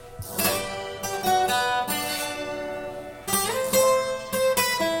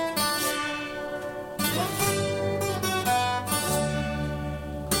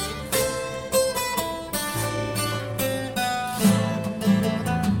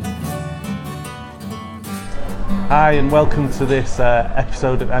Hi and welcome to this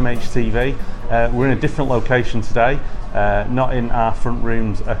episode of MHTV. We're in a different location today, not in our front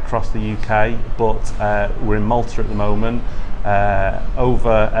rooms across the UK, but we're in Malta at the moment,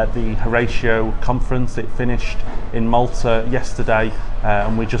 over at the Horatio conference. It finished in Malta yesterday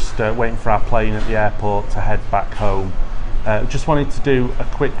and we're just waiting for our plane at the airport to head back home. Just wanted to do a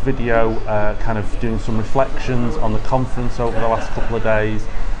quick video kind of doing some reflections on the conference over the last couple of days.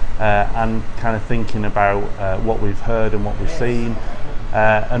 And kind of thinking about what we've heard and what we've seen,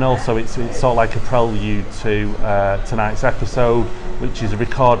 and also it's sort of like a prelude to tonight's episode, which is a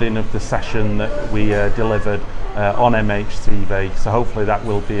recording of the session that we delivered on MHTV, so hopefully that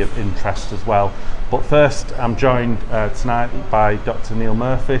will be of interest as well. But first, I'm joined tonight by Dr. Neil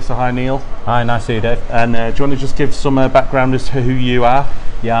Murphy. So hi Neil. Hi, nice to see you, Dave. And do you want to just give some background as to who you are?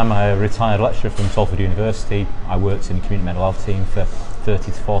 Yeah, I'm a retired lecturer from Salford University. I worked in the community mental health team for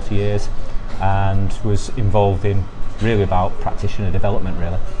 30 to 40 years and was involved in really about practitioner development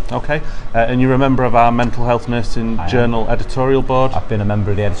really. Okay, and you're a member of our Mental Health Nursing Journal editorial board? I've been a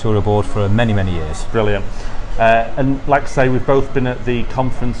member of the editorial board for many years. Brilliant. And like I say, we've both been at the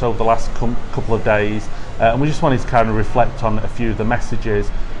conference over the last couple of days, and we just wanted to kind of reflect on a few of the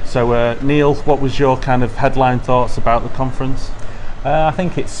messages. So Neil, what was your kind of headline thoughts about the conference? I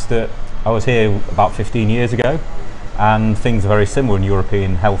think it's that I was here about 15 years ago, and things are very similar in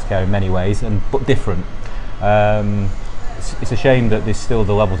European healthcare in many ways, but different. It's a shame that there's still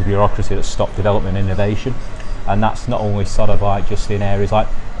the levels of bureaucracy that stop development and innovation, and that's not only sort of like just in areas like,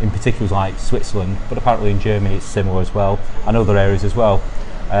 in particular like Switzerland, but apparently in Germany it's similar as well, and other areas as well.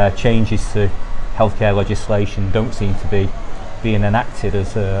 Changes to healthcare legislation don't seem to be being enacted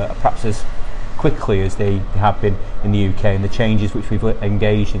as perhaps as quickly as they have been in the UK, and the changes which we've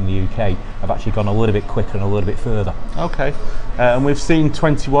engaged in the UK have actually gone a little bit quicker and a little bit further. Okay, and we've seen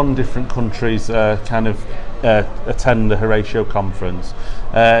 21 different countries kind of attend the Horatio conference.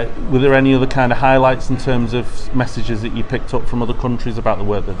 Were there any other kind of highlights in terms of messages that you picked up from other countries about the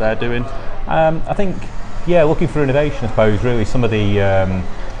work that they're doing? I think, yeah, looking for innovation, I suppose, really. Some of the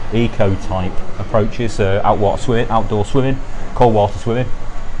eco-type approaches, outdoor swimming, cold water swimming.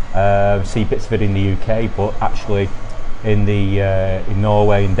 See bits of it in the UK, but actually in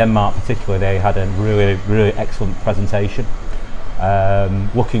Norway and Denmark particularly, they had a really excellent presentation,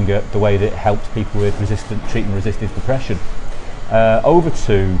 looking at the way that it helped people with treatment-resistant depression. Over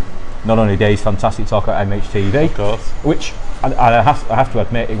to not only Dave's fantastic talk at MHTV, of course, which I have to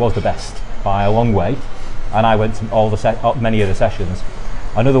admit it was the best by a long way, and I went to many of the sessions.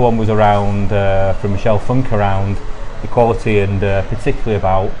 Another one was around from Michelle Funk around equality, and particularly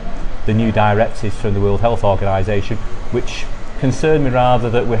about the new directives from the World Health Organization, which concerned me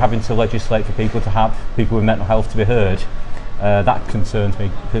rather that we're having to legislate for people with mental health to be heard. That concerned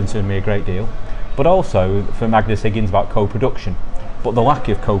me a great deal. But also from Agnes Higgins about co-production. But the lack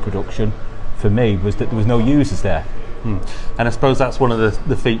of co-production for me was that there was no users there. And I suppose that's one of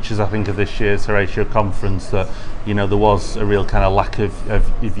the features, I think, of this year's Horatio conference, that there was a real kind of lack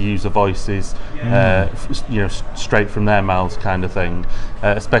of user voices, straight from their mouths kind of thing,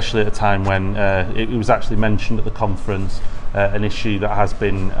 especially at a time when it was actually mentioned at the conference, an issue that has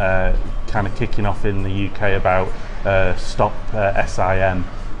been kind of kicking off in the UK about Stop SIM,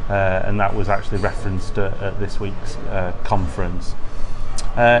 and that was actually referenced at this week's conference.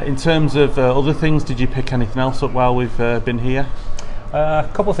 In terms of other things, did you pick anything else up while we've been here? A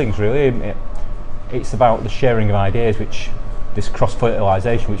couple of things really. It's about the sharing of ideas, this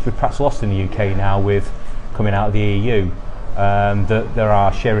cross-fertilisation, which we've perhaps lost in the UK now with coming out of the EU. That there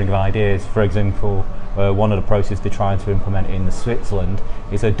are sharing of ideas. For example, one of the processes they're trying to implement in Switzerland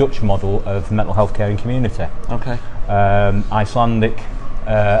is a Dutch model of mental health care and community. Okay. Icelandic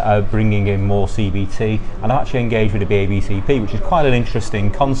are bringing in more CBT, and I've actually engaged with the BABCP, which is quite an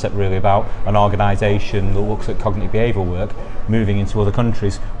interesting concept really, about an organisation that looks at cognitive behavioural work moving into other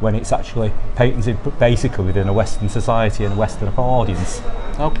countries when it's actually patented basically within a Western society and a Western audience.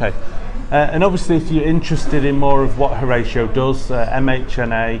 Okay. And obviously, if you're interested in more of what Horatio does,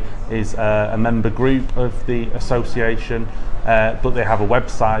 MHNA is a member group of the association, but they have a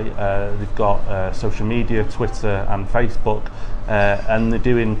website, they've got social media, Twitter and Facebook, and they're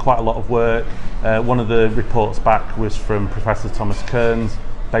doing quite a lot of work. One of the reports back was from Professor Thomas Kearns,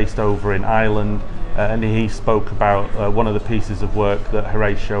 based over in Ireland, and he spoke about one of the pieces of work that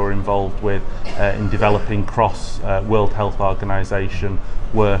Horatio are involved with in developing cross World Health Organization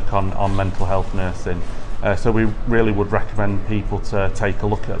work on mental health nursing. So we really would recommend people to take a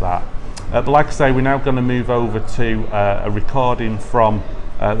look at that. But like I say, we're now going to move over to a recording from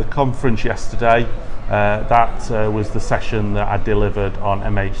the conference yesterday. That was the session that I delivered on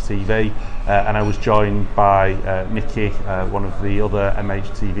MHTV, and I was joined by Nikki, one of the other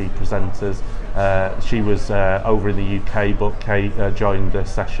MHTV presenters. She was over in the UK, but Kate joined the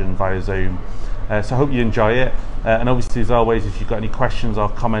session via Zoom. So I hope you enjoy it. And obviously, as always, if you've got any questions or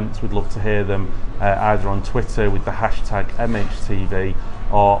comments, we'd love to hear them either on Twitter with the hashtag MHTV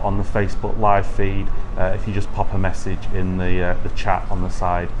or on the Facebook live feed if you just pop a message in the chat on the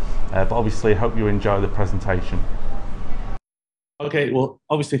side. But obviously, I hope you enjoy the presentation. Okay, well,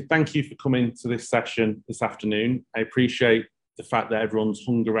 obviously, thank you for coming to this session this afternoon. I appreciate the fact that everyone's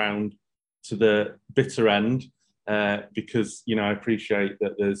hung around to the bitter end because, you know, I appreciate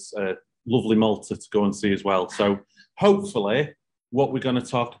that there's lovely Malta to go and see as well. So hopefully what we're going to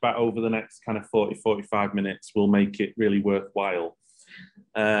talk about over the next kind of 45 minutes will make it really worthwhile.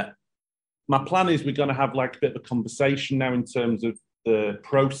 My plan is we're going to have like a bit of a conversation now in terms of the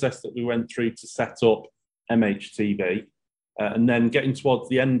process that we went through to set up MHTV, and then getting towards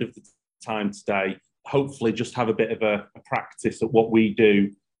the end of the time today, hopefully just have a bit of a practice at what we do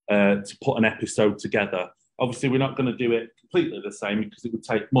to put an episode together. Obviously, we're not going to do it completely the same because it would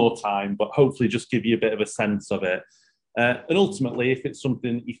take more time, but hopefully just give you a bit of a sense of it. And ultimately, if it's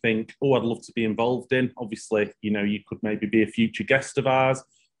something that you think, oh, I'd love to be involved in, obviously, you know, you could maybe be a future guest of ours,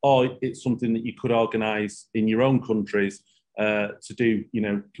 or it's something that you could organise in your own countries to do, you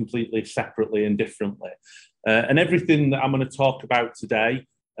know, completely separately and differently. And everything that I'm going to talk about today,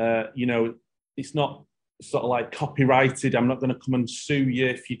 you know, it's not sort of like copyrighted. I'm not going to come and sue you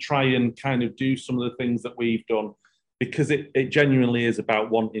if you try and kind of do some of the things that we've done, because it genuinely is about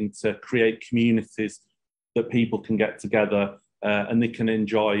wanting to create communities that people can get together and they can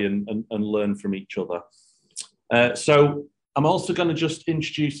enjoy and learn from each other. So I'm also going to just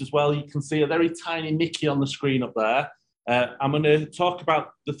introduce as well, you can see a very tiny Nikki on the screen up there. I'm going to talk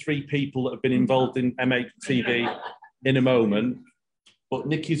about the three people that have been involved in MHTV in a moment. But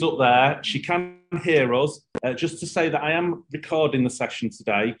Nikki's up there. She can hear us. Just to say that I am recording the session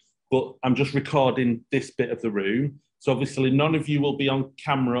today, but I'm just recording this bit of the room. So obviously none of you will be on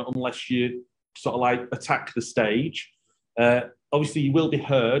camera unless you sort of like attack the stage. Obviously you will be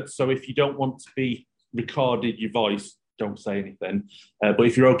heard. So if you don't want to be recorded, your voice, don't say anything. But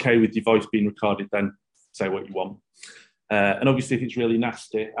if you're okay with your voice being recorded, then say what you want. And obviously if it's really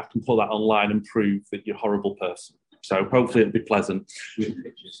nasty, I can pull that online and prove that you're a horrible person. So hopefully it'll be pleasant.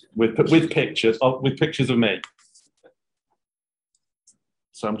 With pictures of me.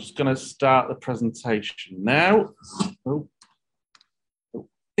 So I'm just going to start the presentation now. Oh.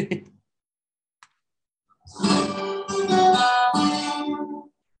 Oh.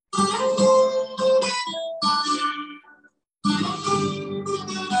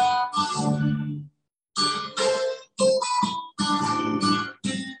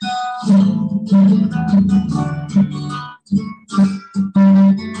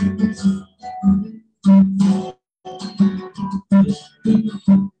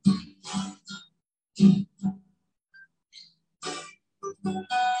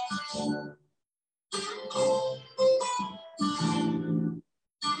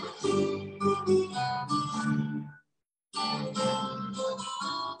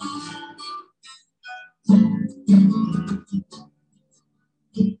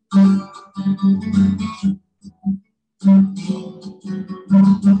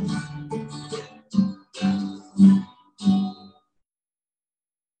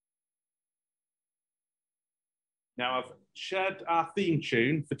 Now, I've shared our theme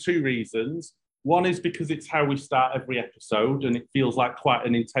tune for two reasons. One is because it's how we start every episode, and it feels like quite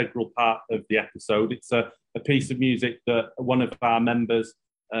an integral part of the episode. It's a piece of music that one of our members,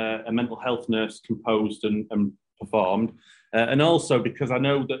 a mental health nurse, composed and performed. And also because I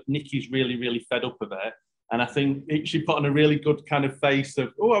know that Nikki's really, really fed up of it. And I think she put on a really good kind of face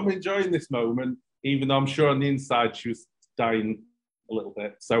of, oh, I'm enjoying this moment, even though I'm sure on the inside she was dying a little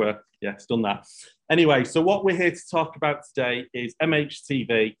bit. So yeah, it's done that. Anyway, so what we're here to talk about today is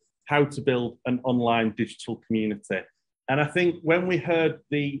MHTV, how to build an online digital community. And I think when we heard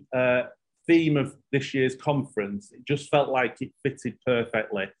the theme of this year's conference, it just felt like it fitted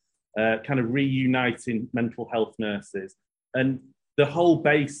perfectly, kind of reuniting mental health nurses. And the whole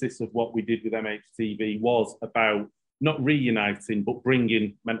basis of what we did with MHTV was about not reuniting, but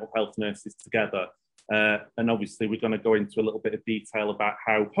bringing mental health nurses together. And obviously, we're going to go into a little bit of detail about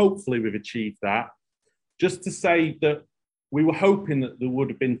how hopefully we've achieved that. Just to say that we were hoping that there would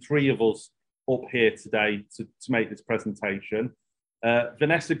have been three of us up here today to make this presentation.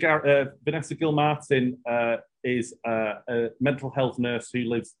 Vanessa Gilmartin is a mental health nurse who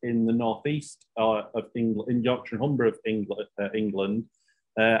lives in the northeast of England, in Yorkshire and Humber of England.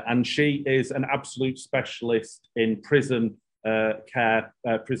 and she is an absolute specialist in prison care,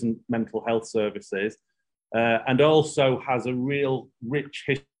 prison mental health services, and also has a real rich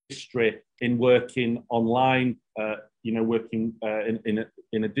history in working online, working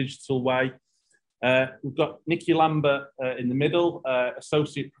in a digital way. We've got Nikki Lambert in the middle,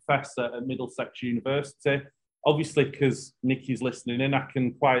 Associate Professor at Middlesex University. Obviously, because Nikki's listening in, I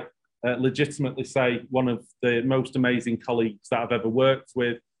can quite legitimately say one of the most amazing colleagues that I've ever worked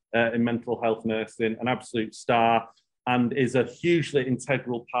with in mental health nursing, an absolute star, and is a hugely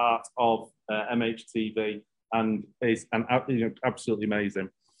integral part of MHTV, and is absolutely amazing.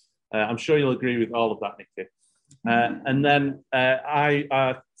 I'm sure you'll agree with all of that, Nikki. And then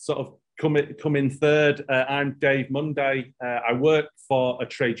I sort of come in third. I'm Dave Munday. I work for a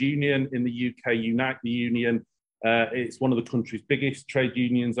trade union in the UK, Unite the Union. It's one of the country's biggest trade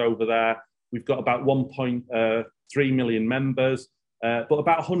unions over there. We've got about 1.3 million members, but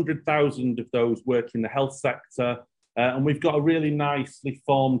about 100,000 of those work in the health sector. And we've got a really nicely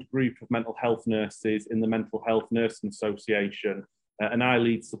formed group of mental health nurses in the Mental Health Nursing Association, and I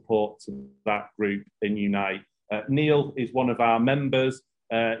lead support to that group in Unite. Neil is one of our members.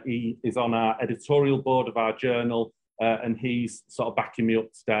 He is on our editorial board of our journal, and he's sort of backing me up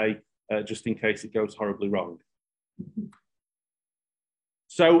today, just in case it goes horribly wrong.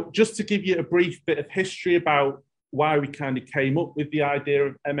 So just to give you a brief bit of history about why we kind of came up with the idea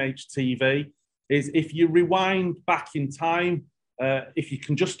of MHTV, is if you rewind back in time, if you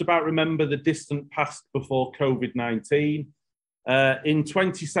can just about remember the distant past before COVID-19, in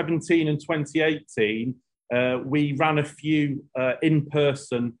 2017 and 2018, we ran a few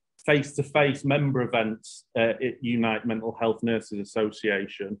in-person, face-to-face member events at Unite Mental Health Nurses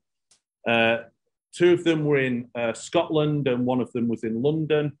Association. Two of them were in Scotland and one of them was in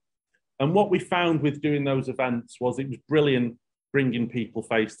London. And what we found with doing those events was it was brilliant bringing people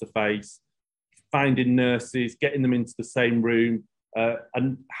face-to-face, finding nurses, getting them into the same room,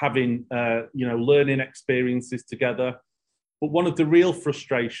 and having learning experiences together. But one of the real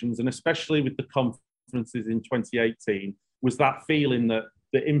frustrations, and especially with the conferences in 2018, was that feeling that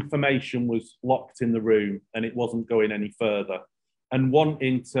the information was locked in the room and it wasn't going any further, and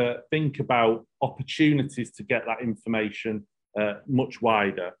wanting to think about opportunities to get that information much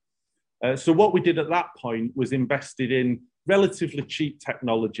wider. So what we did at that point was invested in relatively cheap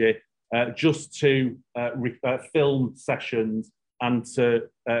technology just to film sessions and to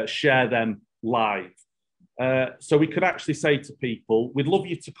share them live. So we could actually say to people, we'd love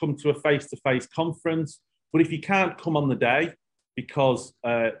you to come to a face-to-face conference, but if you can't come on the day because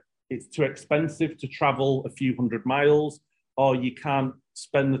it's too expensive to travel a few hundred miles, or you can't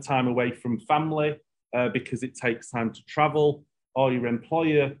spend the time away from family because it takes time to travel, or your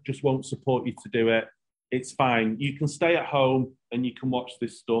employer just won't support you to do it, it's fine. You can stay at home and you can watch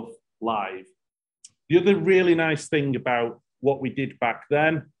this stuff live. The other really nice thing about what we did back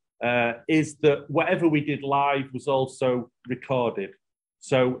then is that whatever we did live was also recorded.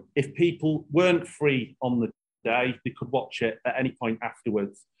 So if people weren't free on the day, they could watch it at any point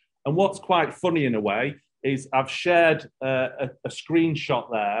afterwards. And what's quite funny in a way is I've shared a screenshot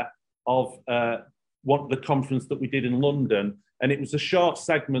there of the conference that we did in London. And it was a short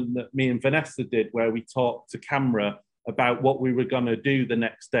segment that me and Vanessa did where we talked to camera about what we were going to do the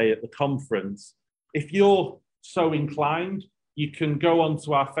next day at the conference. If you're so inclined, you can go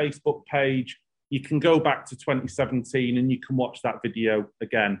onto our Facebook page, you can go back to 2017 and you can watch that video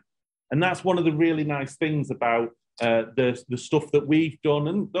again. And that's one of the really nice things about the stuff that we've done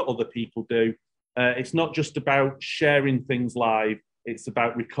and that other people do. It's not just about sharing things live, it's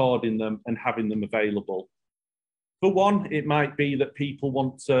about recording them and having them available. For one, it might be that people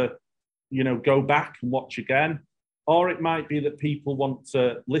want to, go back and watch again, or it might be that people want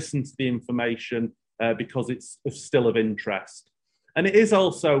to listen to the information because it's still of interest. And it is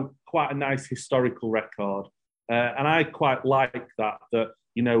also quite a nice historical record. And I quite like that,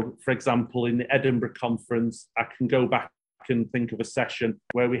 for example, in the Edinburgh conference, I can go back and think of a session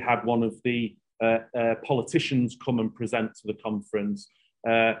where we had one of the politicians come and present to the conference.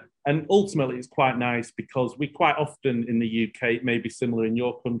 And ultimately, it's quite nice because we quite often in the UK, it may be similar in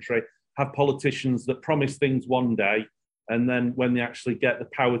your country, have politicians that promise things one day, and then when they actually get the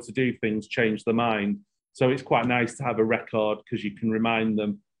power to do things, change their mind. So it's quite nice to have a record because you can remind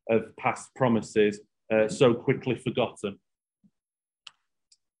them of past promises so quickly forgotten.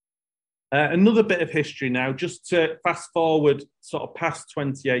 Another bit of history now, just to fast forward sort of past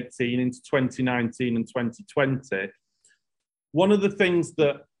 2018 into 2019 and 2020. One of the things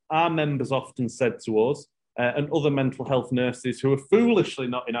that our members often said to us, and other mental health nurses who are foolishly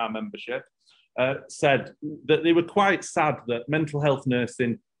not in our membership, said that they were quite sad that mental health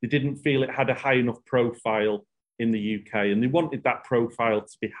nursing, they didn't feel it had a high enough profile in the UK, and they wanted that profile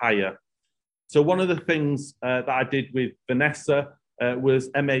to be higher. So one of the things that I did with Vanessa was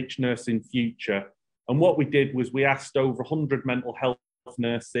MH Nursing Future. And what we did was we asked over 100 mental health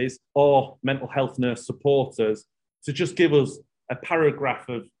nurses or mental health nurse supporters to just give us a paragraph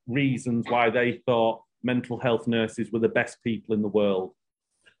of reasons why they thought mental health nurses were the best people in the world.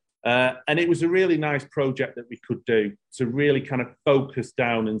 And it was a really nice project that we could do to really kind of focus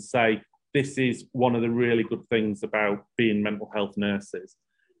down and say, this is one of the really good things about being mental health nurses.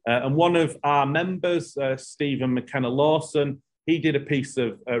 And one of our members, Stephen McKenna Lawson, he did a piece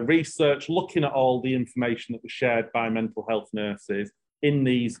of research looking at all the information that was shared by mental health nurses in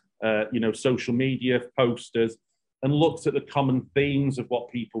these social media posters, and looked at the common themes of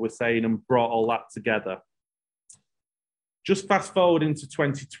what people were saying and brought all that together. Just fast forward into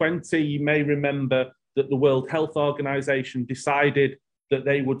 2020, you may remember that the World Health Organization decided that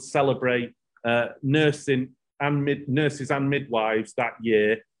they would celebrate nurses and midwives that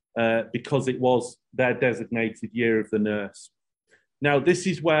year because it was their designated year of the nurse. Now, this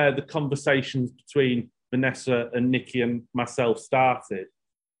is where the conversations between Vanessa and Nikki and myself started,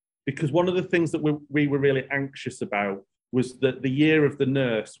 because one of the things that we were really anxious about was that the year of the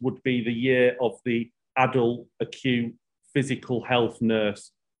nurse would be the year of the adult acute physical health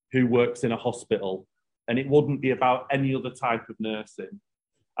nurse who works in a hospital, and it wouldn't be about any other type of nursing.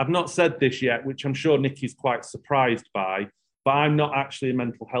 I've not said this yet, which I'm sure Nikki's quite surprised by, but I'm not actually a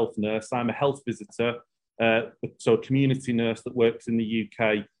mental health nurse. I'm a health visitor, so a community nurse that works in the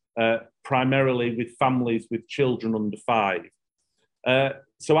UK, primarily with families with children under 5.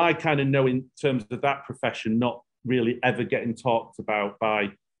 So I kind of know in terms of that profession, not really ever getting talked about by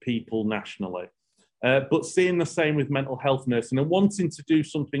people nationally. But seeing the same with mental health nursing and wanting to do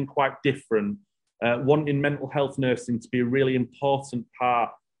something quite different, wanting mental health nursing to be a really important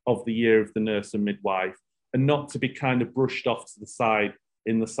part of the year of the nurse and midwife, and not to be kind of brushed off to the side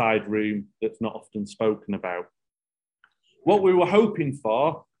in the side room that's not often spoken about. What we were hoping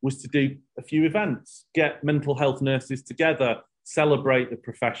for was to do a few events, get mental health nurses together, celebrate the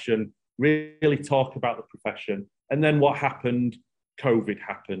profession, really talk about the profession. And then what happened? COVID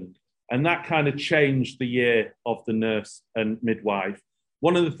happened. And that kind of changed the year of the nurse and midwife.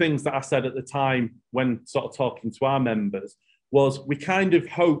 One of the things that I said at the time when sort of talking to our members was we kind of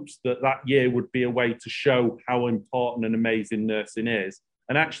hoped that that year would be a way to show how important and amazing nursing is.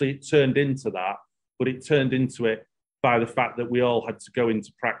 And actually it turned into that, but it turned into it by the fact that we all had to go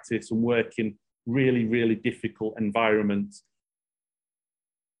into practice and work in really, really difficult environments.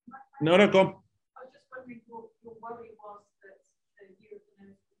 No, go on. I was just wondering what your worry was that the year of the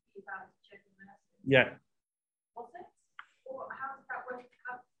nurse would be about general nursing. Yeah. Was it? Or how did that work?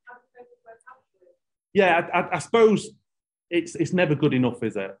 How did it work out for you? Yeah, I suppose it's never good enough,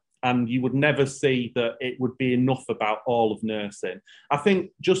 is it? And you would never see that it would be enough about all of nursing. I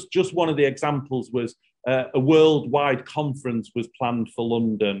think just one of the examples was a worldwide conference was planned for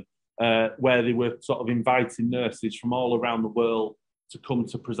London, where they were sort of inviting nurses from all around the world to come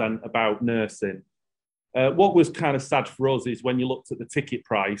to present about nursing. What was kind of sad for us is when you looked at the ticket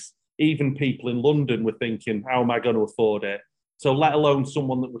price, even people in London were thinking, how am I going to afford it? So let alone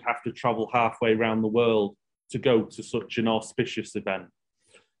someone that would have to travel halfway around the world to go to such an auspicious event.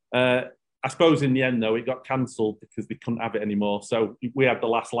 I suppose in the end, though, it got cancelled because they couldn't have it anymore. So we had the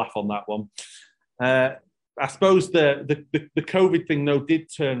last laugh on that one. I suppose the COVID thing, though, did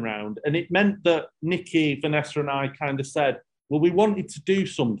turn around. And it meant that Nikki, Vanessa and I kind of said, well, we wanted to do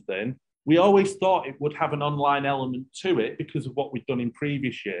something. We always thought it would have an online element to it because of what we'd done in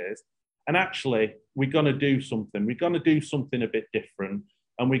previous years. And actually, we're going to do something. We're going to do something a bit different.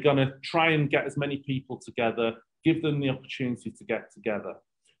 And we're going to try and get as many people together, give them the opportunity to get together.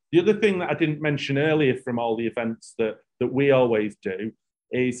 The other thing that I didn't mention earlier from all the events that we always do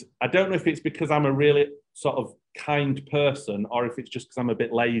is, I don't know if it's because I'm a really sort of kind person or if it's just because I'm a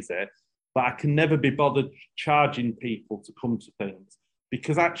bit lazy, but I can never be bothered charging people to come to things,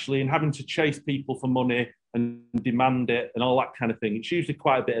 because actually in having to chase people for money and demand it and all that kind of thing, it's usually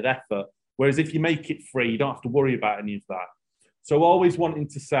quite a bit of effort. Whereas if you make it free, you don't have to worry about any of that. So always wanting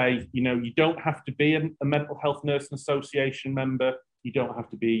to say, you know, you don't have to be a Mental Health Nursing Association member. You don't have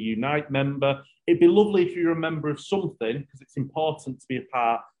to be a Unite member. It'd be lovely if you're a member of something, because it's important to be a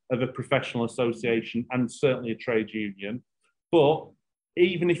part of a professional association and certainly a trade union. But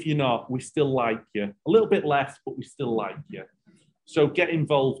even if you're not, we still like you. A little bit less, but we still like you. So get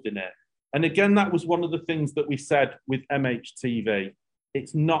involved in it. And again, that was one of the things that we said with MHTV.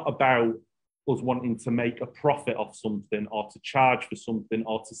 It's not about us wanting to make a profit off something or to charge for something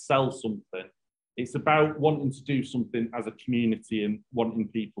or to sell something. It's about wanting to do something as a community and wanting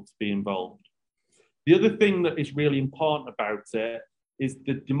people to be involved. The other thing that is really important about it is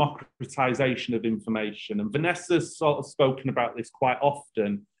the democratization of information. And Vanessa's sort of spoken about this quite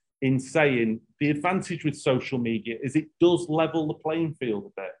often in saying the advantage with social media is it does level the playing field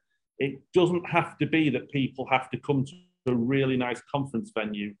a bit. It doesn't have to be that people have to come to a really nice conference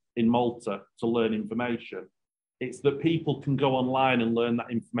venue in Malta to learn information. It's that people can go online and learn that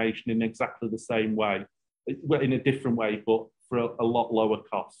information in exactly the same way, in a different way, but for a lot lower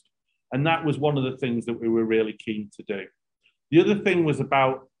cost. And that was one of the things that we were really keen to do. The other thing was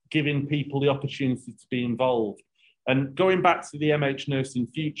about giving people the opportunity to be involved. And going back to the MH Nursing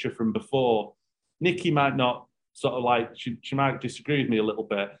Future from before, Nikki might not sort of like, she might disagree with me a little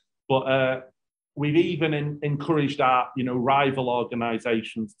bit, but we've even encouraged our, rival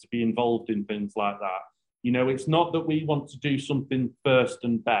organisations to be involved in things like that. It's not that we want to do something first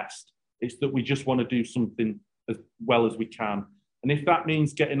and best. It's that we just want to do something as well as we can. And if that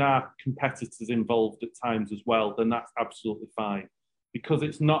means getting our competitors involved at times as well, then that's absolutely fine. Because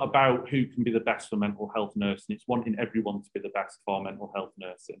it's not about who can be the best for mental health nursing. It's wanting everyone to be the best for mental health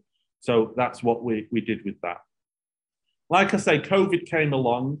nursing. So that's what we did with that. Like I say, COVID came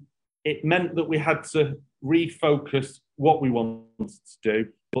along. It meant that we had to refocus what we wanted to do,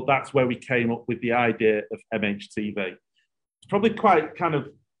 but that's where we came up with the idea of MHTV. It's probably quite kind of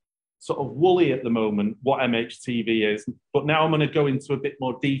sort of woolly at the moment what MHTV is, but now I'm going to go into a bit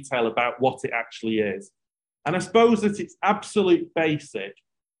more detail about what it actually is. And I suppose that it's absolute basic.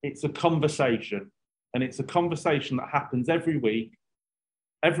 It's a conversation, and it's a conversation that happens every week,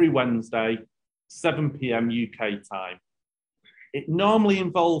 every Wednesday, 7 p.m. UK time. It normally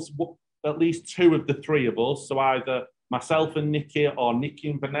involves at least two of the three of us, so either myself and Nikki, or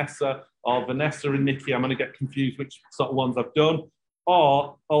Nikki and Vanessa, or Vanessa and Nikki. I'm going to get confused which sort of ones I've done,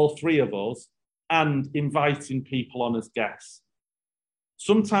 or all three of us, and inviting people on as guests.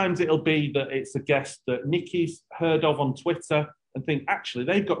 Sometimes it'll be that it's a guest that Nikki's heard of on Twitter and think, actually,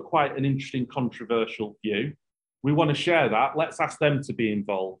 they've got quite an interesting, controversial view. We want to share that. Let's ask them to be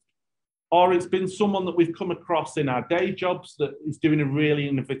involved. Or it's been someone that we've come across in our day jobs that is doing a really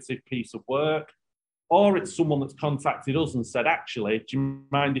innovative piece of work. Or it's someone that's contacted us and said, actually, do you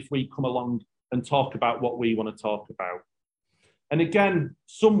mind if we come along and talk about what we want to talk about? And again,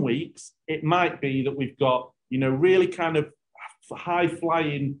 some weeks, it might be that we've got, really kind of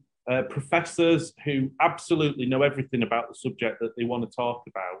high-flying professors who absolutely know everything about the subject that they want to talk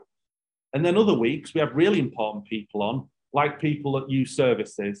about. And then other weeks, we have really important people on, like people that use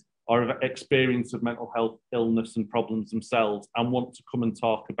services or have experience of mental health illness and problems themselves and want to come and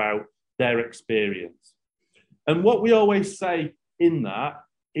talk about their experience. And what we always say in that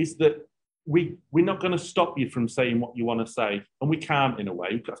is that we're not going to stop you from saying what you want to say. And we can't, in a way.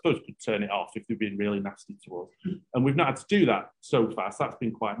 I suppose we could turn it off if they've been really nasty to us. And we've not had to do that so far, so that's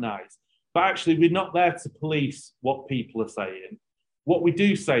been quite nice. But actually, we're not there to police what people are saying. What we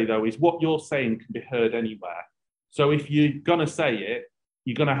do say, though, is what you're saying can be heard anywhere. So if you're going to say it,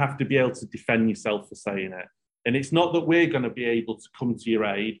 you're going to have to be able to defend yourself for saying it. And it's not that we're going to be able to come to your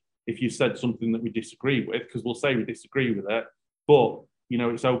aid if you said something that we disagree with, because we'll say we disagree with it, but,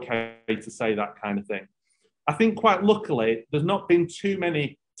 it's okay to say that kind of thing. I think quite luckily, there's not been too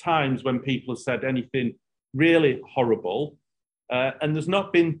many times when people have said anything really horrible, and there's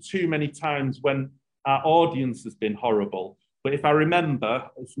not been too many times when our audience has been horrible. But if I remember,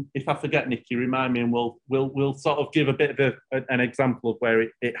 if I forget, Nikki, remind me, and we'll sort of give a bit of an example of where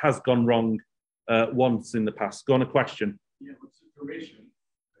it has gone wrong once in the past. Go on, a question. Yeah, what's the duration?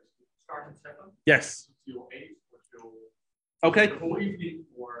 Start at 7? Yes. Till 8 or till okay. The whole evening?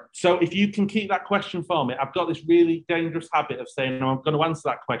 Or... So if you can keep that question for me, I've got this really dangerous habit of saying, no, I'm going to answer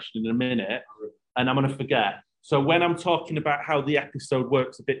that question in a minute, and I'm going to forget. So when I'm talking about how the episode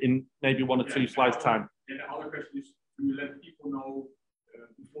works a bit in maybe one or two slides' time. And the other question is, do you let people know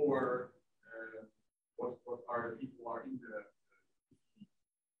before what are the people are in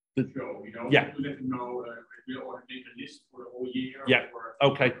the show? Yeah. To let them know we already make a list for the whole year. Yeah.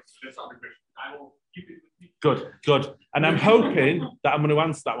 Okay. That's the other question. I will keep it with me. Good. And I'm hoping that I'm going to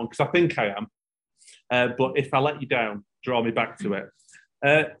answer that one because I think I am. But if I let you down, draw me back to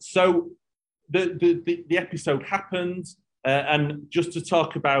it. So the episode happened, and just to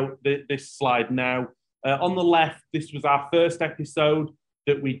talk about this slide now. On the left, this was our first episode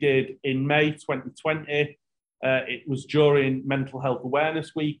that we did in May 2020. It was during Mental Health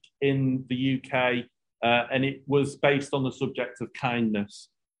Awareness Week in the UK, and it was based on the subject of kindness.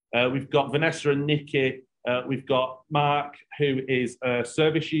 We've got Vanessa and Nikki, we've got Mark, who is a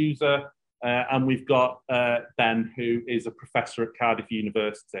service user, and we've got Ben, who is a professor at Cardiff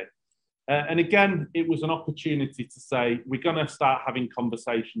University. And again, it was an opportunity to say, we're going to start having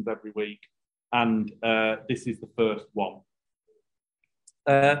conversations every week. And this is the first one.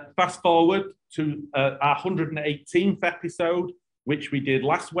 Fast forward to our 118th episode, which we did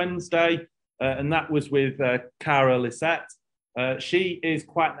last Wednesday. And that was with Cara Lisette. She is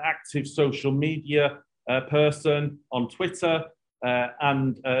quite an active social media person on Twitter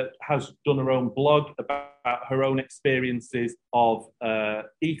and has done her own blog about her own experiences of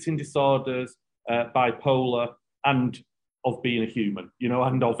eating disorders, bipolar, and of being a human, you know,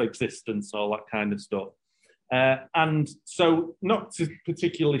 and of existence, all that kind of stuff. And so not to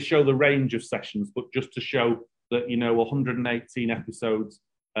particularly show the range of sessions, but just to show that, you know, 118 episodes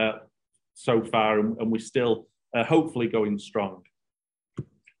so far, and we're still hopefully going strong.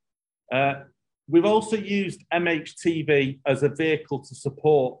 We've also used MHTV as a vehicle to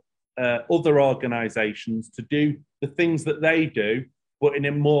support other organisations to do the things that they do, but in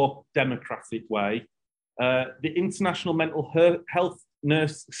a more democratic way. The International Mental Health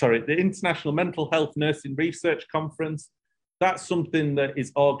Nursing Research Conference. That's something that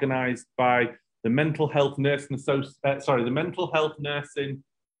is organised by the Mental Health Nursing the Mental Health Nursing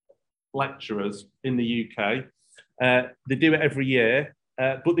lecturers in the UK. They do it every year,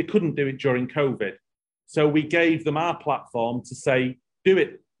 but they couldn't do it during COVID. So we gave them our platform to say, do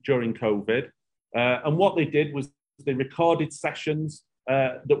it during COVID. And what they did was they recorded sessions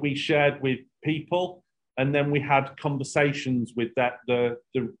that we shared with people. And then we had conversations with the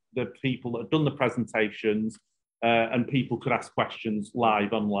people that had done the presentations, and people could ask questions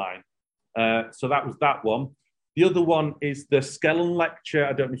live online. So that was that one. The other one is the Skellen Lecture.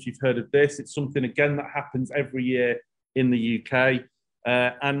 I don't know if you've heard of this. It's something, again, that happens every year in the UK.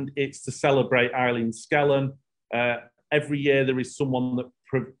 And it's to celebrate Eileen Skellen. Every year there is someone that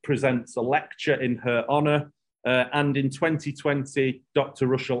presents a lecture in her honour. And in 2020, Dr.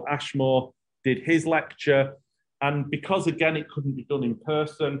 Russell Ashmore did his lecture. And because, again, it couldn't be done in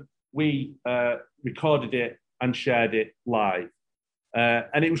person, we recorded it and shared it live.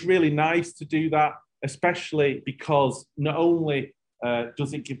 And it was really nice to do that, especially because not only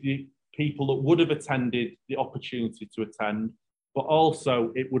does it give you people that would have attended the opportunity to attend, but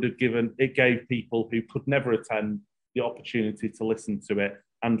also it gave people who could never attend the opportunity to listen to it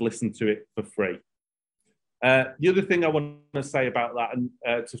and listen to it for free. The other thing I want to say about that, and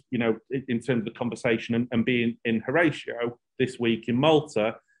in terms of the conversation and being in Horatio this week in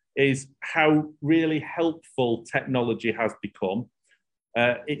Malta, is how really helpful technology has become.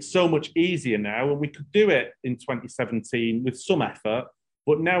 It's so much easier now, and we could do it in 2017 with some effort,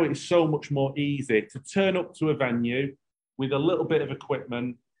 but now it's so much more easy to turn up to a venue with a little bit of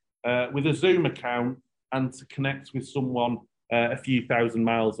equipment, with a Zoom account, and to connect with someone a few thousand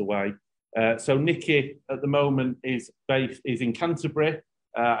miles away. So Nikki at the moment is in Canterbury.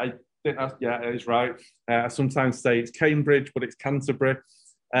 I think it is right. I sometimes say it's Cambridge, but it's Canterbury,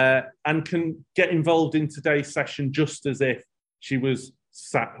 and can get involved in today's session just as if she was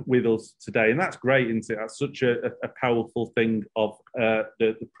sat with us today. And that's great, isn't it? That's such a powerful thing of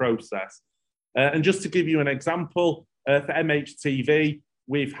the process. And just to give you an example, for MHTV,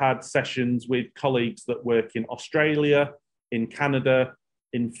 we've had sessions with colleagues that work in Australia, in Canada,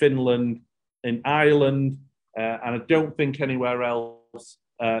 in Finland, in Ireland, and I don't think anywhere else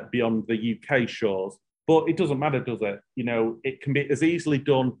beyond the UK shores. But it doesn't matter, does it? You know, it can be as easily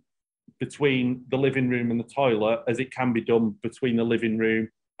done between the living room and the toilet as it can be done between the living room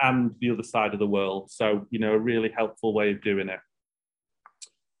and the other side of the world. So, you know, a really helpful way of doing it.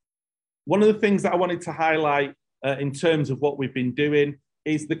 One of the things that I wanted to highlight in terms of what we've been doing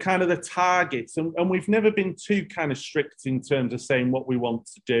is the kind of the targets. And we've never been too kind of strict in terms of saying what we want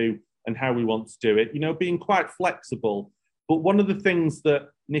to do and how we want to do it, you know, being quite flexible. But one of the things that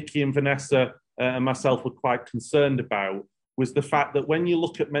Nikki and Vanessa and myself were quite concerned about was the fact that when you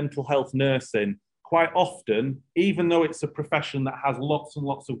look at mental health nursing, quite often, even though it's a profession that has lots and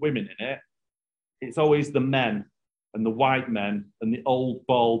lots of women in it, it's always the men and the white men and the old,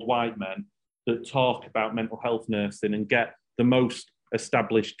 bald white men that talk about mental health nursing and get the most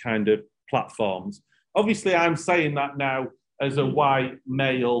established kind of platforms. Obviously, I'm saying that now as a white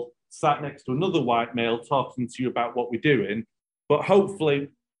male sat next to another white male talking to you about what we're doing, but hopefully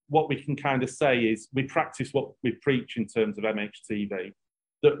what we can kind of say is we practice what we preach in terms of MHTV,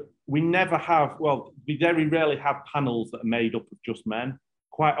 that we never have, well, we very rarely have panels that are made up of just men.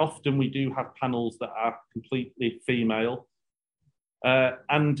 Quite often we do have panels that are completely female.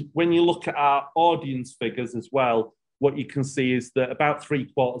 And when you look at our audience figures as well, what you can see is that about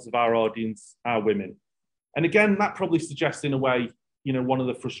 3/4 of our audience are women. And again, that probably suggests in a way, you know, one of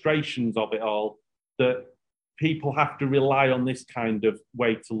the frustrations of it all, that people have to rely on this kind of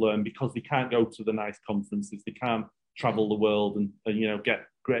way to learn because they can't go to the nice conferences, they can't travel the world and you know, get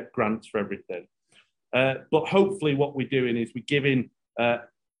great grants for everything. But hopefully what we're doing is we're giving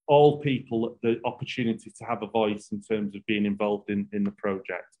all people the opportunity to have a voice in terms of being involved in the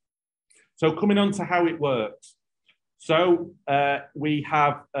project. So coming on to how it works. So we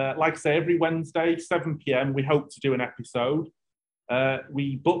have, like I say, every Wednesday, 7 p.m, we hope to do an episode.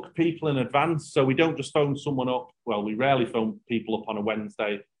 We book people in advance, so we don't just phone someone up. Well, we rarely phone people up on a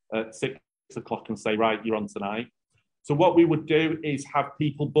Wednesday at 6 o'clock and say, right, you're on tonight. So what we would do is have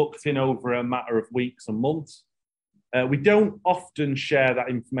people booked in over a matter of weeks and months. We don't often share that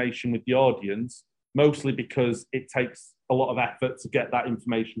information with the audience, mostly because it takes a lot of effort to get that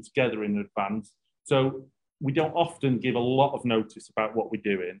information together in advance. So we don't often give a lot of notice about what we're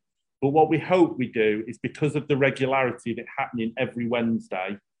doing. But what we hope we do is, because of the regularity of it happening every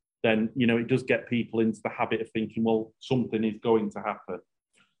Wednesday, then, you know, it does get people into the habit of thinking, well, something is going to happen.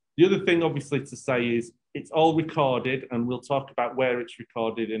 The other thing, obviously, to say is it's all recorded, and we'll talk about where it's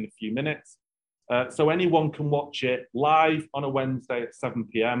recorded in a few minutes. So anyone can watch it live on a Wednesday at 7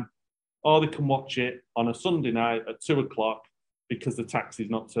 p.m, or they can watch it on a Sunday night at 2 o'clock because the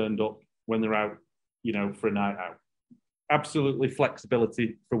taxi's not turned up when they're out, you know, for a night out. Absolutely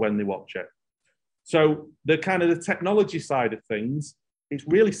flexibility for when they watch it. So the kind of the technology side of things, it's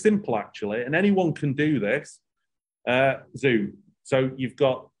really simple actually, and anyone can do this. Zoom. So you've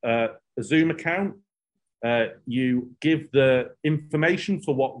got a Zoom account. You give the information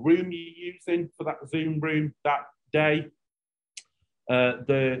for what room you're using for that Zoom room that day.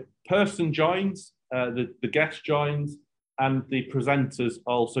 The person joins, the guest joins, and the presenters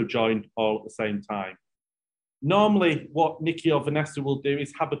also join all at the same time. Normally, what Nikki or Vanessa will do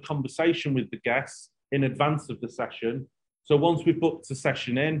is have a conversation with the guests in advance of the session. So once we've booked a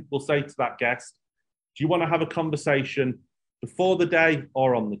session in, we'll say to that guest, do you want to have a conversation before the day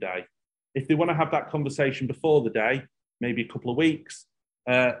or on the day? If they want to have that conversation before the day, maybe a couple of weeks,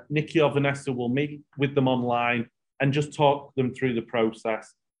 Nikki or Vanessa will meet with them online and just talk them through the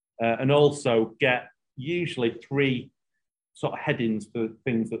process, and also get usually 3 sort of headings for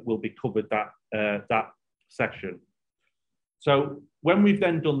things that will be covered that session. So when we've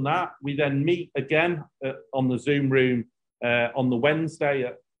then done that, we then meet again on the Zoom room on the Wednesday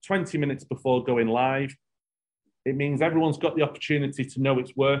at 20 minutes before going live. It means everyone's got the opportunity to know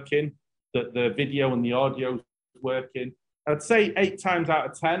it's working, that the video and the audio is working. I'd say 8 times out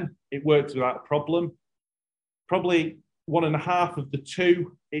of 10, it works without a problem. Probably 1.5 of the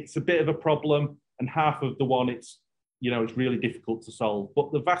 2, it's a bit of a problem, and half of the 1, it's, you know, it's really difficult to solve.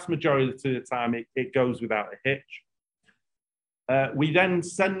 But the vast majority of the time, it goes without a hitch. We then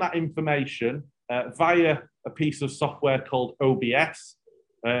send that information via a piece of software called OBS,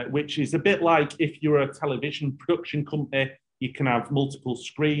 which is a bit like if you're a television production company, you can have multiple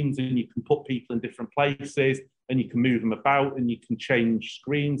screens and you can put people in different places and you can move them about and you can change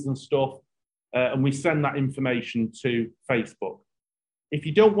screens and stuff. And we send that information to Facebook. If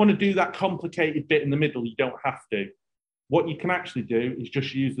you don't want to do that complicated bit in the middle, you don't have to. What you can actually do is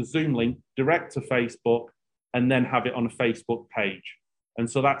just use the Zoom link direct to Facebook and then have it on a Facebook page. And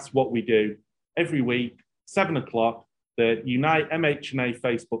so that's what we do every week, 7 o'clock. The Unite MHNA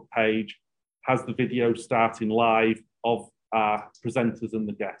Facebook page has the video starting live of our presenters and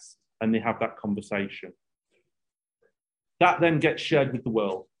the guests, and they have that conversation. That then gets shared with the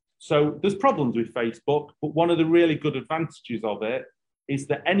world. So there's problems with Facebook, but one of the really good advantages of it is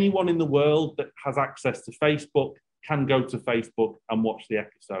that anyone in the world that has access to Facebook can go to Facebook and watch the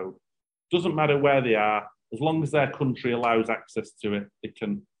episode. Doesn't matter where they are, as long as their country allows access to it, they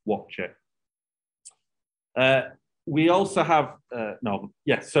can watch it. We also have,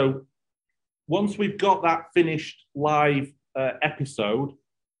 so once we've got that finished live episode,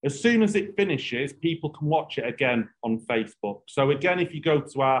 as soon as it finishes, people can watch it again on Facebook. So again, if you go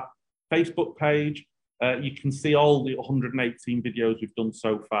to our Facebook page, you can see all the 118 videos we've done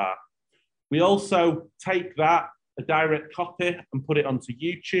so far. We also take that, a direct copy, and put it onto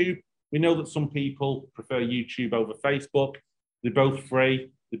YouTube. We know that some people prefer YouTube over Facebook. They're both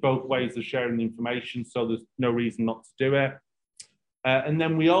free. They're both ways of sharing the information, so there's no reason not to do it. And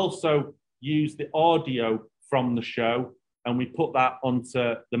then we also use the audio from the show, and we put that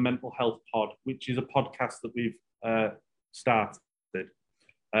onto the Mental Health Pod, which is a podcast that we've started.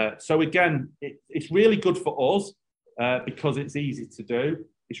 So again, it's really good for us because it's easy to do.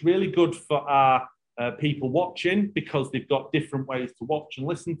 It's really good for our people watching because they've got different ways to watch and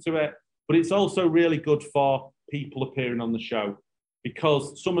listen to it. But it's also really good for people appearing on the show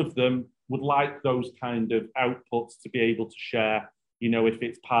because some of them would like those kind of outputs to be able to share, you know, if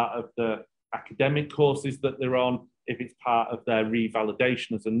it's part of the academic courses that they're on, if it's part of their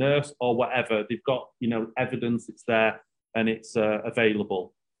revalidation as a nurse or whatever. They've got, evidence, it's there and it's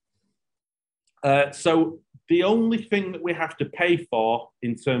available. So the only thing that we have to pay for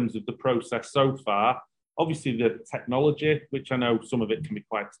in terms of the process so far, obviously the technology, which I know some of it can be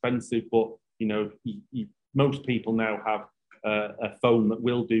quite expensive, but most people now have a phone that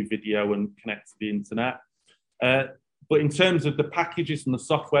will do video and connect to the internet. But in terms of the packages and the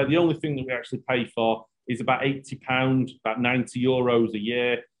software, the only thing that we actually pay for is about £80, about €90 a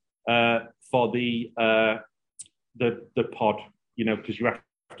year for the pod, because you have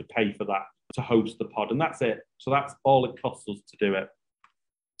to pay for that to host the pod, and that's it. So that's all it costs us to do it.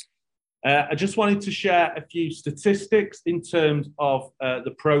 I just wanted to share a few statistics in terms of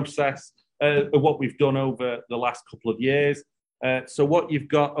the process of what we've done over the last couple of years. So what you've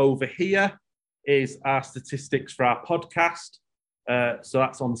got over here is our statistics for our podcast. So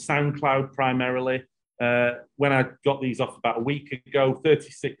that's on SoundCloud primarily. When I got these off about a week ago,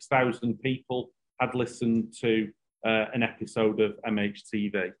 36,000 people had listened to an episode of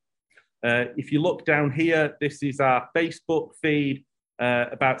MHTV. If you look down here, this is our Facebook feed.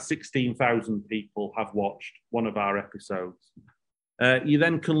 About 16,000 people have watched one of our episodes. You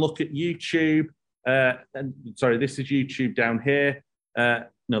then can look at YouTube. Sorry, this is YouTube down here.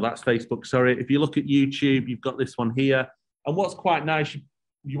 No, that's Facebook, sorry. If you look at YouTube, you've got this one here. And what's quite nice,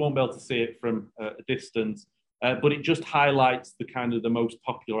 you won't be able to see it from a distance, but it just highlights the most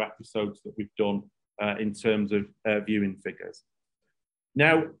popular episodes that we've done in terms of viewing figures.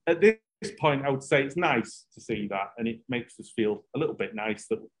 Now, at this point, I would say it's nice to see that, and it makes us feel a little bit nice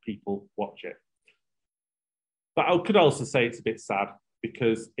that people watch it. But I could also say it's a bit sad,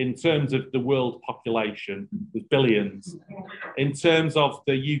 because in terms of the world population, there's billions. In terms of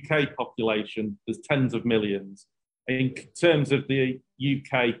the UK population, there's tens of millions. In terms of the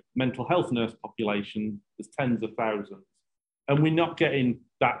UK mental health nurse population, there's tens of thousands. And we're not getting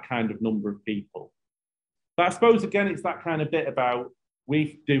that kind of number of people. But I suppose, again, it's that kind of bit about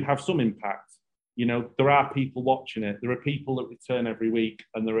we do have some impact. There are people watching it. There are people that return every week,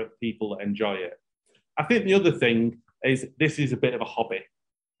 and there are people that enjoy it. I think the other thing is this is a bit of a hobby,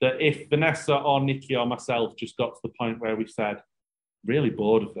 that if Vanessa or Nikki or myself just got to the point where we said, really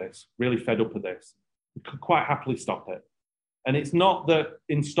bored of this, really fed up of this, we could quite happily stop it. And it's not that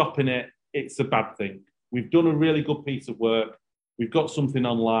in stopping it, it's a bad thing. We've done a really good piece of work. We've got something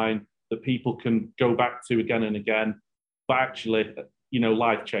online that people can go back to again and again. But actually,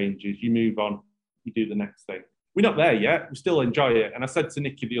 life changes. You move on, you do the next thing. We're not there yet. We still enjoy it. And I said to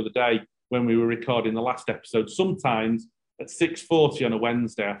Nikki the other day when we were recording the last episode, sometimes at 6:40 on a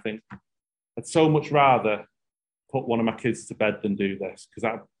Wednesday, I think, I'd so much rather put one of my kids to bed than do this, because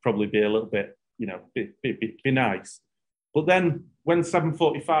that'd probably be a little bit, be nice. But then when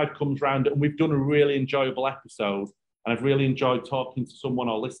 7:45 comes round and we've done a really enjoyable episode, and I've really enjoyed talking to someone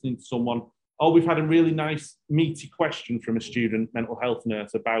or listening to someone, or we've had a really nice meaty question from a student mental health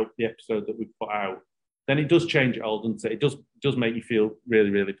nurse about the episode that we've put out, then it does change it all, doesn't it? It does make you feel really,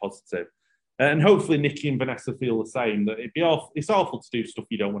 really positive. And hopefully Nikki and Vanessa feel the same, that it's awful to do stuff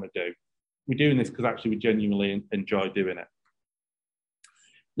you don't want to do. We're doing this because actually we genuinely enjoy doing it.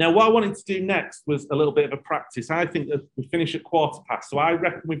 Now, what I wanted to do next was a little bit of a practice. I think that we finish at 1:15, so I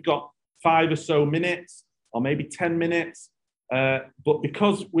reckon we've got 5 or so minutes, or maybe 10 minutes. But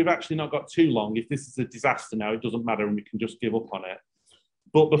because we've actually not got too long, if this is a disaster now, it doesn't matter and we can just give up on it.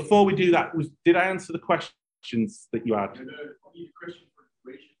 But before we do that, did I answer the questions that you had?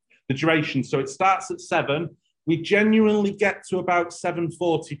 The duration. So it starts at 7. We genuinely get to about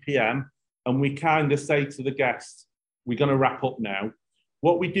 7:40 p.m. and we kind of say to the guests, we're going to wrap up now.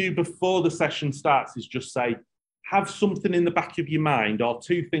 What we do before the session starts is just say, have something in the back of your mind, or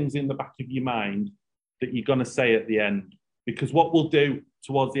 2 things in the back of your mind that you're going to say at the end. Because what we'll do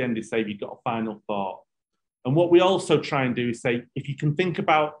towards the end is say, you've got a final thought. And what we also try and do is say, if you can think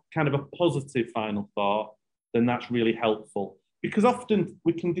about kind of a positive final thought, then that's really helpful. Because often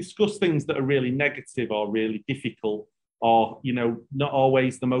we can discuss things that are really negative or really difficult, or, not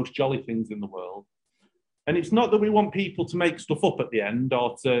always the most jolly things in the world. And it's not that we want people to make stuff up at the end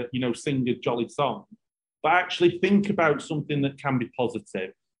or to, sing a jolly song, but actually think about something that can be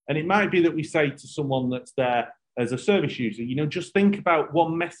positive. And it might be that we say to someone that's there as a service user, just think about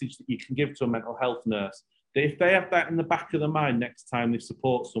one message that you can give to a mental health nurse, that if they have that in the back of their mind next time they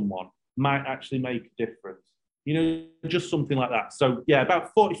support someone, might actually make a difference. Just something like that. So yeah,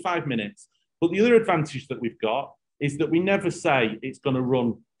 about 45 minutes. But the other advantage that we've got is that we never say it's going to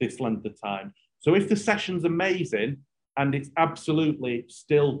run this length of time. So if the session's amazing and it's absolutely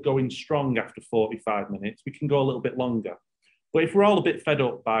still going strong after 45 minutes, we can go a little bit longer. But if we're all a bit fed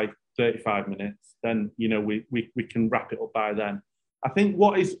up by 35 minutes, then, you know, we can wrap it up by then. I think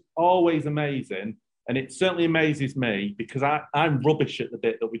what is always amazing, and it certainly amazes me, because I'm rubbish at the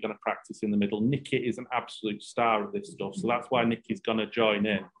bit that we're going to practice in the middle. Nikki is an absolute star of this stuff, so that's why Nikki's going to join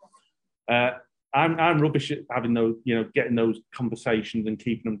in. I'm rubbish at having those, you know, getting those conversations and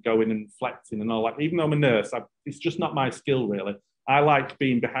keeping them going and reflecting and all that. Even though I'm a nurse, it's just not my skill, really. I like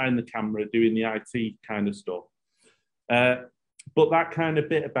being behind the camera, doing the IT kind of stuff. But that kind of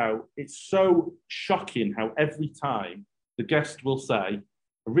bit about, it's so shocking how every time the guest will say, I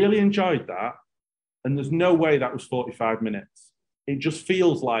really enjoyed that, and there's no way that was 45 minutes. It just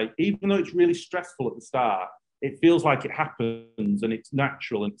feels like, even though it's really stressful at the start, it feels like it happens and it's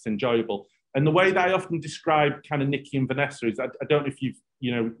natural and it's enjoyable. And the way that I often describe kind of Nikki and Vanessa is, I don't know if you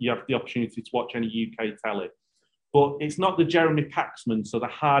have the opportunity to watch any UK telly, but it's not the Jeremy Paxman, so the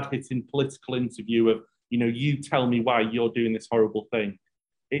hard-hitting political interview of, you know, you tell me why you're doing this horrible thing.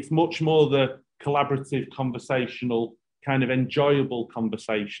 It's much more the collaborative, conversational, kind of enjoyable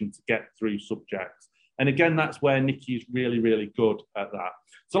conversation to get through subjects. And again, that's where Nikki is really, really good at that.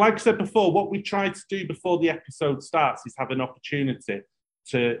 So like I said before, what we try to do before the episode starts is have an opportunity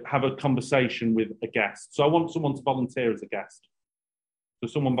to have a conversation with a guest. So I want someone to volunteer as a guest. So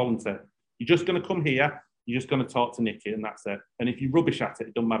someone volunteer. You're just going to come here, you're just going to talk to Nikki, and that's it. And if you're rubbish at it,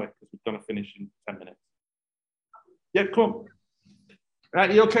 it doesn't matter, because we're going to finish in 10 minutes. Yeah, come on.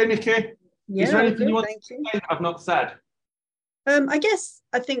 Right, you okay, Nikki? Yeah, is there anything good, you want thank to you. say I've not said?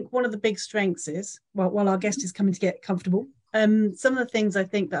 I think one of the big strengths is, while our guest is coming to get comfortable, some of the things I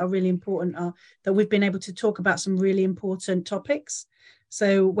think that are really important are that we've been able to talk about some really important topics.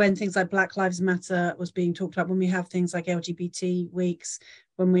 So when things like Black Lives Matter was being talked about, when we have things like LGBT weeks,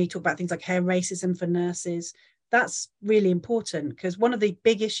 when we talk about things like hair racism for nurses, that's really important, because one of the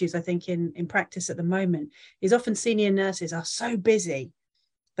big issues I think in practice at the moment is often senior nurses are so busy.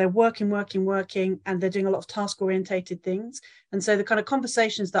 They're working, and they're doing a lot of task-orientated things. And so the kind of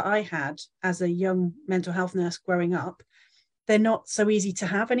conversations that I had as a young mental health nurse growing up, they're not so easy to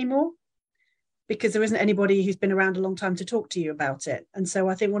have anymore, because there isn't anybody who's been around a long time to talk to you about it. And so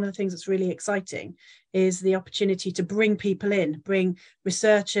I think one of the things that's really exciting is the opportunity to bring people in, bring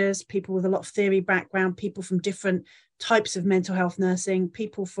researchers, people with a lot of theory background, people from different types of mental health nursing,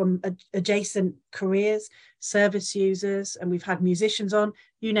 people from adjacent careers, service users, and we've had musicians on,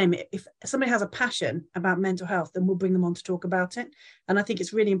 you name it. If somebody has a passion about mental health, then we'll bring them on to talk about it. And I think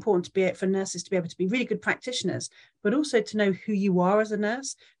it's really important for nurses to be able to be really good practitioners, but also to know who you are as a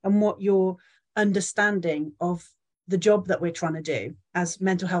nurse and what your understanding of the job that we're trying to do as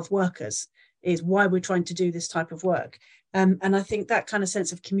mental health workers is, why we're trying to do this type of work. And I think that kind of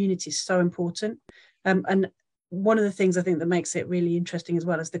sense of community is so important. And one of the things I think that makes it really interesting as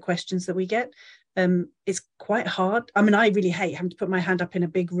well is the questions that we get. It's quite hard. I mean, I really hate having to put my hand up in a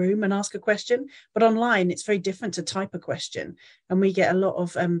big room and ask a question, but online it's very different to type a question. And we get a lot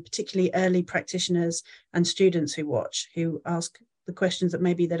of particularly early practitioners and students who ask the questions that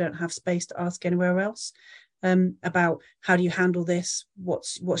maybe they don't have space to ask anywhere else, about how do you handle this?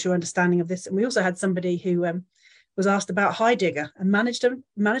 What's your understanding of this? And we also had somebody who was asked about Heidegger and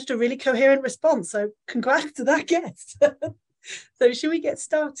managed a really coherent response. So congrats to that guest. So should we get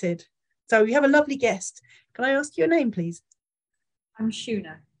started? So we have a lovely guest. Can I ask your name, please? I'm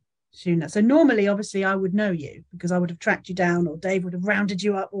Shuna. Shuna. So normally, obviously, I would know you because I would have tracked you down, or Dave would have rounded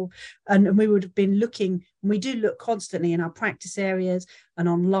you up, and we would have been looking, and we do look constantly in our practice areas and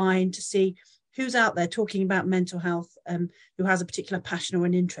online to see who's out there talking about mental health, who has a particular passion or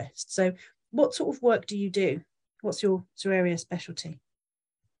an interest. So what sort of work do you do? What's your area of specialty?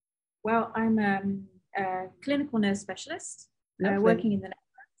 Well, I'm a clinical nurse specialist working in the networks.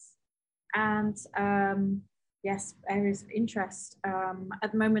 And yes, areas of interest.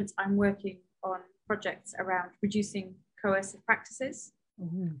 At the moment, I'm working on projects around reducing coercive practices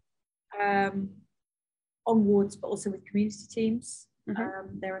on wards, but also with community teams,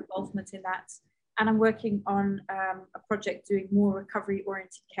 their involvement in that. And I'm working on a project doing more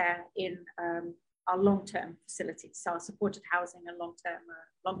recovery-oriented care in our long-term facilities, so our supported housing and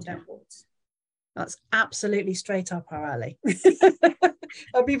long-term wards. That's absolutely straight up our alley.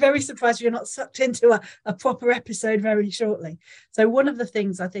 I'll be very surprised if you're not sucked into a proper episode very shortly. So one of the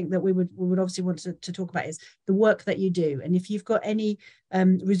things I think that we would obviously want to talk about is the work that you do, and if you've got any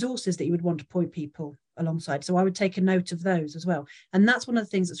resources that you would want to point people alongside. So I would take a note of those as well. And that's one of the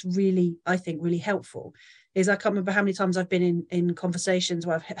things that's really, I think, really helpful is I can't remember how many times I've been in conversations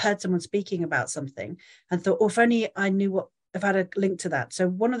where I've heard someone speaking about something and thought, oh, if only I knew if I had a link to that. So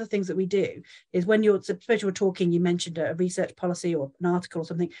one of the things that we do is when suppose you were talking, you mentioned a research policy or an article or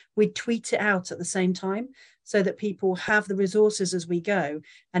something, we tweet it out at the same time. so that people have the resources as we go,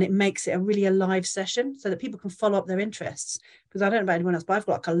 and it makes it a really alive session so that people can follow up their interests. Because I don't know about anyone else, but I've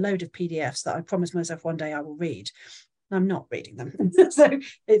got like a load of PDFs that I promised myself one day I will read. I'm not reading them. So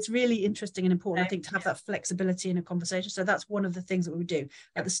it's really interesting and important, I think, to have that flexibility in a conversation. So that's one of the things that we would do.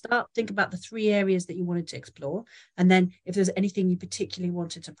 At the start, think about the 3 areas that you wanted to explore. And then if there's anything you particularly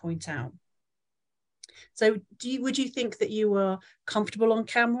wanted to point out. So would you think that you were comfortable on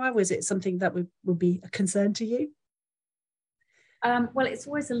camera? Was it something that would be a concern to you? Well, it's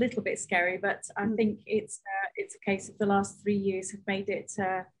always a little bit scary, but I think it's a case of the last 3 years have made it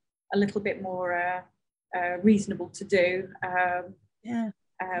a little bit more reasonable to do. And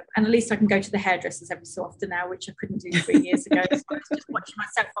at least I can go to the hairdressers every so often now, which I couldn't do 3 years ago. So I was just watching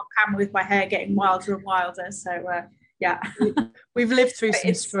myself on camera with my hair getting wilder and wilder. So yeah, we've lived through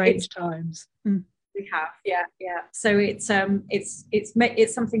some strange times. We have, yeah. So it's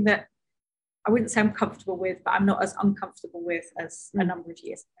something that I wouldn't say I'm comfortable with, but I'm not as uncomfortable with as a number of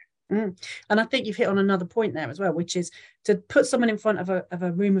years ago. And I think you've hit on another point there as well, which is to put someone in front of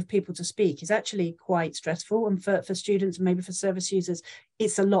a room of people to speak is actually quite stressful. And for students, and maybe for service users,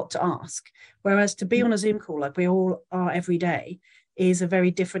 it's a lot to ask. Whereas to be on a Zoom call, like we all are every day, is a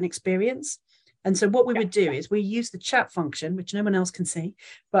very different experience. And so what we would do is we use the chat function, which no one else can see,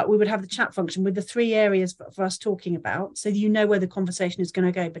 but we would have the chat function with the 3 areas for us talking about, so you know where the conversation is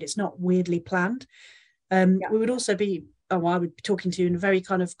going to go, but it's not weirdly planned. We would also be, I would be talking to you in a very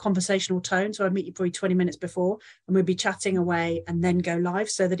kind of conversational tone. So I'd meet you probably 20 minutes before and we'd be chatting away and then go live,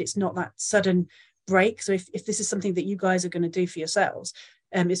 so that it's not that sudden break. So if this is something that you guys are going to do for yourselves,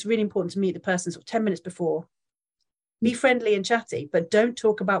 it's really important to meet the person sort of 10 minutes before. Be friendly and chatty, but don't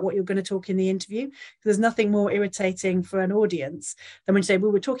talk about what you're going to talk in the interview. There's nothing more irritating for an audience than when you say,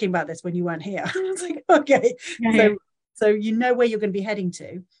 we were talking about this when you weren't here. It's like, okay. So you know where you're going to be heading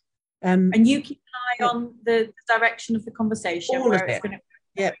to. And you keep an eye on the direction of the conversation. All of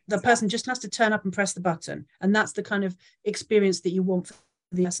it. The person just has to turn up and press the button. And that's the kind of experience that you want for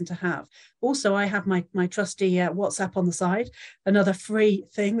the person to have. Also, I have my trusty WhatsApp on the side, another free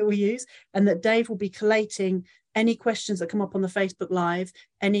thing that we use, and that Dave will be collating any questions that come up on the Facebook Live,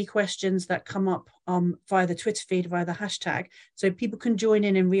 any questions that come up via the Twitter feed, via the hashtag, so people can join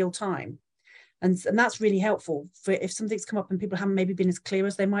in real time. And that's really helpful for if something's come up and people haven't maybe been as clear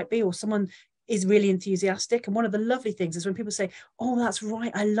as they might be, or someone is really enthusiastic. And one of the lovely things is when people say, oh, that's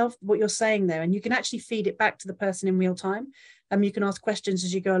right, I love what you're saying there. And you can actually feed it back to the person in real time. You can ask questions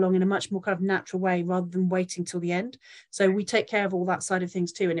as you go along in a much more kind of natural way rather than waiting till the end. So we take care of all that side of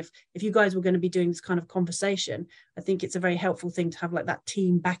things too. And if you guys were going to be doing this kind of conversation, I think it's a very helpful thing to have like that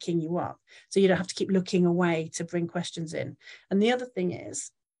team backing you up. So you don't have to keep looking away to bring questions in. And the other thing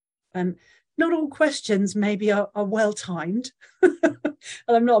is, not all questions maybe are well timed. And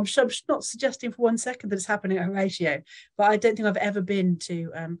I'm not suggesting for 1 second that it's happening at Horatio, but I don't think I've ever been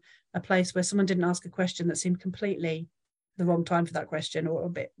to a place where someone didn't ask a question that seemed completely the wrong time for that question, or a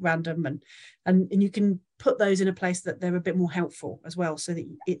bit random, and you can put those in a place that they're a bit more helpful as well, so that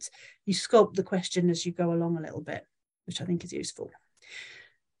you sculpt the question as you go along a little bit, which I think is useful.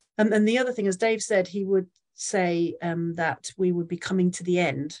 And the other thing, as Dave said, he would say that we would be coming to the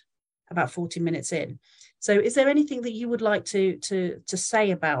end about 40 minutes in. So is there anything that you would like to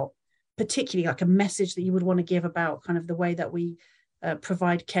say about, particularly like a message that you would want to give about kind of the way that we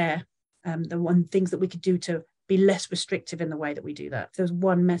provide care, the one things that we could do to be less restrictive in the way that we do that? If there's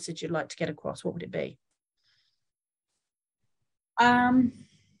one message you'd like to get across, what would it be?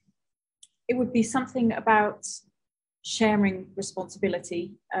 It would be something about sharing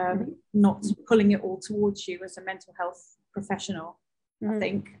responsibility, not pulling it all towards you as a mental health professional. I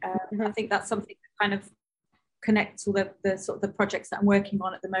think that's something that kind of connects all the sort of the projects that I'm working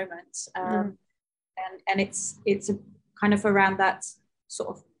on at the moment, and it's a kind of around that sort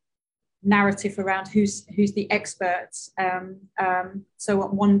of narrative around who's the expert. So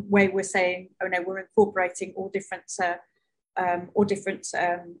one way we're saying, oh no, we're incorporating all different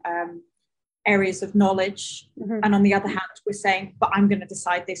areas of knowledge, and on the other hand we're saying, but I'm going to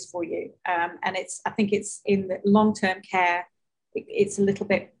decide this for you, and I think it's in the long-term care, it's a little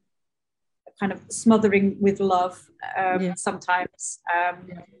bit kind of smothering with love sometimes,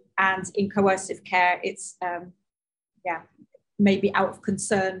 and in coercive care it's maybe out of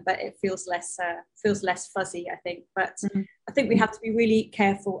concern, but it feels less fuzzy, I think. But I think we have to be really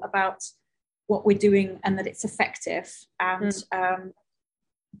careful about what we're doing and that it's effective, and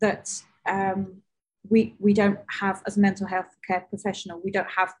that we don't have, as a mental health care professional, we don't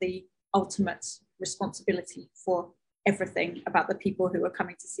have the ultimate responsibility for everything about the people who are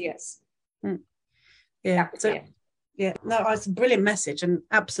coming to see us. Yeah, no, it's a brilliant message and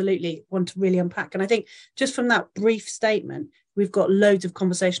absolutely want to really unpack. And I think just from that brief statement, we've got loads of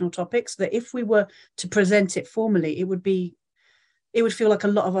conversational topics that if we were to present it formally, it would feel like a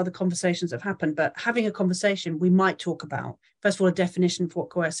lot of other conversations have happened. But having a conversation, we might talk about, first of all, a definition of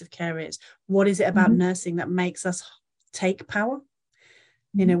what coercive care is. What is it about nursing that makes us take power?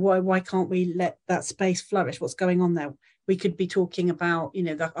 You know, why can't we let that space flourish? What's going on there? We could be talking about, you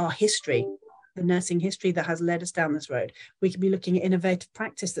know, our history, the nursing history that has led us down this road. We could be looking at innovative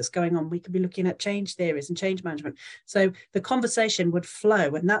practice that's going on. We could be looking at change theories and change management. So the conversation would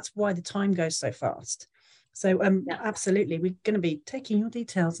flow, and that's why the time goes so fast. So absolutely, we're going to be taking your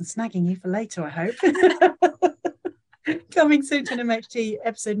details and snagging you for later, I hope. Coming soon to an MHT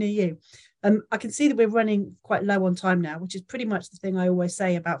episode near you. I can see that we're running quite low on time now, which is pretty much the thing I always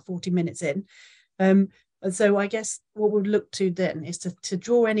say about 40 minutes in. And so I guess what we'll look to then is to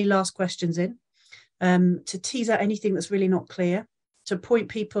draw any last questions in, to tease out anything that's really not clear, to point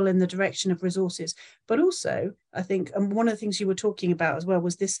people in the direction of resources. But also, I think one of the things you were talking about as well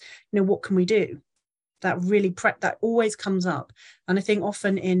was this, you know, what can we do? That really that always comes up. And I think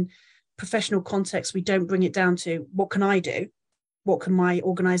often in professional contexts, we don't bring it down to what can I do? What can my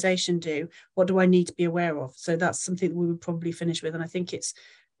organization do? What do I need to be aware of? So that's something that we would probably finish with. And I think it's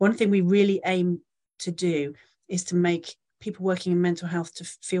one thing we really aim to do is to make people working in mental health to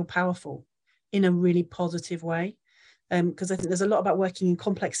feel powerful in a really positive way. Because I think there's a lot about working in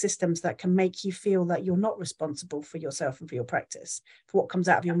complex systems that can make you feel that you're not responsible for yourself and for your practice, for what comes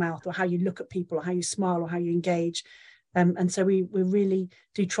out of your mouth or how you look at people or how you smile or how you engage. And so we really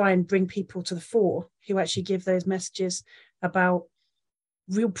do try and bring people to the fore who actually give those messages about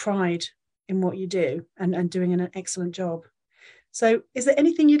real pride in what you do and doing an excellent job. So is there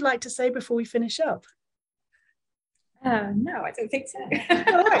anything you'd like to say before we finish up? No, I don't think so.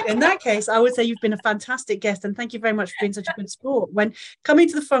 All right. In that case, I would say you've been a fantastic guest, and thank you very much for being such a good sport. When coming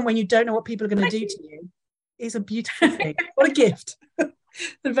to the front when you don't know what people are going to do to you is a beautiful thing. What a gift. It's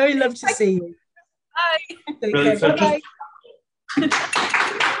very lovely to see you. Bye. Brilliant.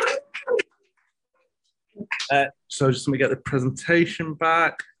 So just let me get the presentation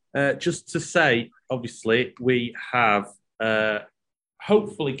back. Just to say, obviously, we have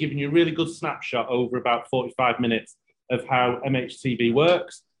hopefully given you a really good snapshot over about 45 minutes of how MHTV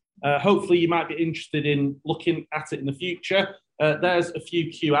works. Hopefully you might be interested in looking at it in the future. There's a few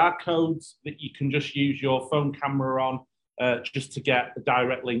QR codes that you can just use your phone camera on just to get a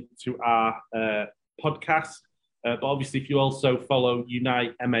direct link to our podcast. But obviously, if you also follow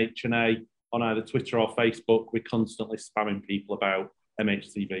Unite MHNA on either Twitter or Facebook, we're constantly spamming people about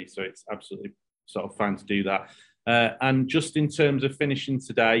MHTV, so it's absolutely sort of fine to do that. And just in terms of finishing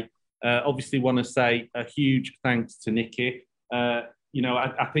today, obviously want to say a huge thanks to Nikki. You know,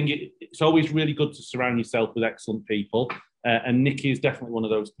 I think it's always really good to surround yourself with excellent people. And Nikki is definitely one of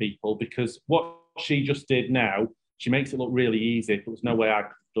those people, because what she just did now, she makes it look really easy. There was no way I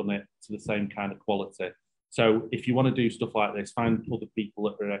could have done it to the same kind of quality. So if you want to do stuff like this, find other people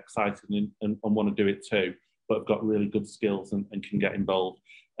that are excited and want to do it too, but have got really good skills and can get involved.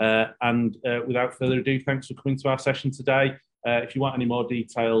 And without further ado, thanks for coming to our session today. If you want any more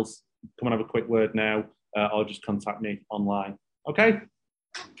details, come and have a quick word now, or just contact me online. Okay?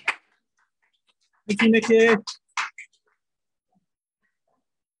 Thank you, Nikki.